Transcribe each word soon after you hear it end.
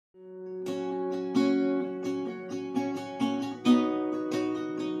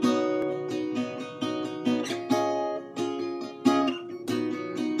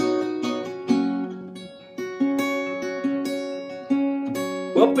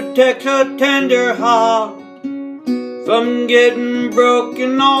What protects a tender heart from getting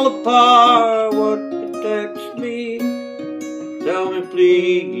broken all apart? What protects me? Tell me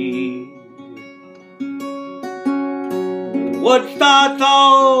please. What starts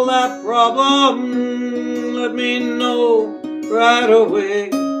all that problem? Let me know right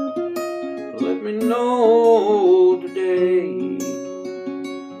away. Let me know today.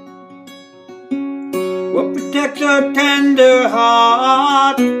 What protects a tender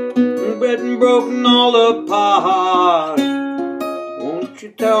heart from getting broken all apart? Won't you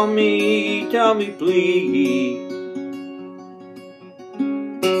tell me please?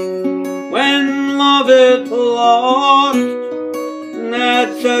 When love is lost,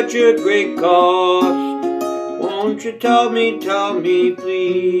 at such a great cost, won't you tell me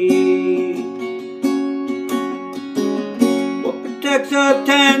please? What protects a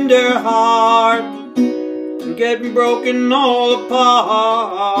tender heart from getting broken all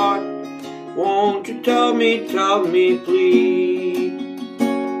apart? Won't you tell me please?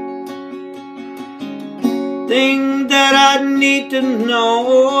 Things that I need to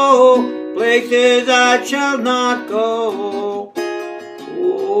know, places I shall not go,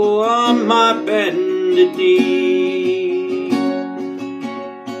 oh, on my bended knee.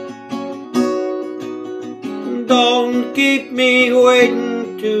 Don't keep me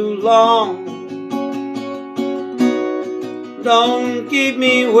waiting too long. Don't keep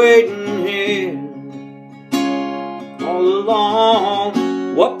me waiting here all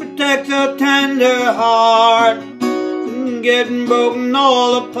alone. What protects a tender heart from getting broken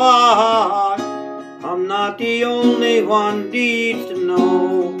all apart? I'm not the only one needs to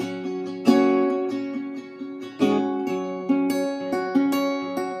know.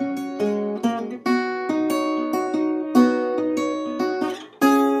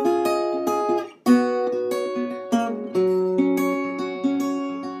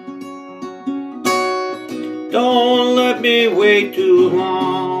 Don't let me wait too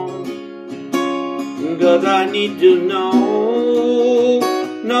long, 'cause I need to know.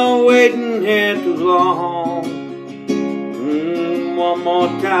 No waiting here too long. One more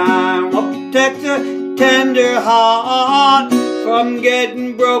time. What protects a tender heart from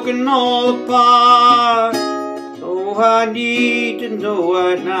getting broken all apart? Oh, I need to know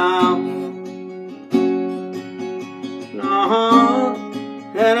right now.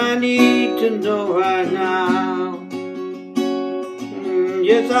 And I need to know right now.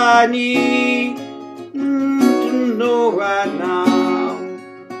 Yes, I need to know right now.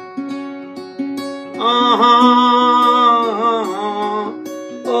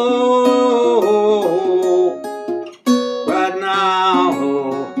 Oh.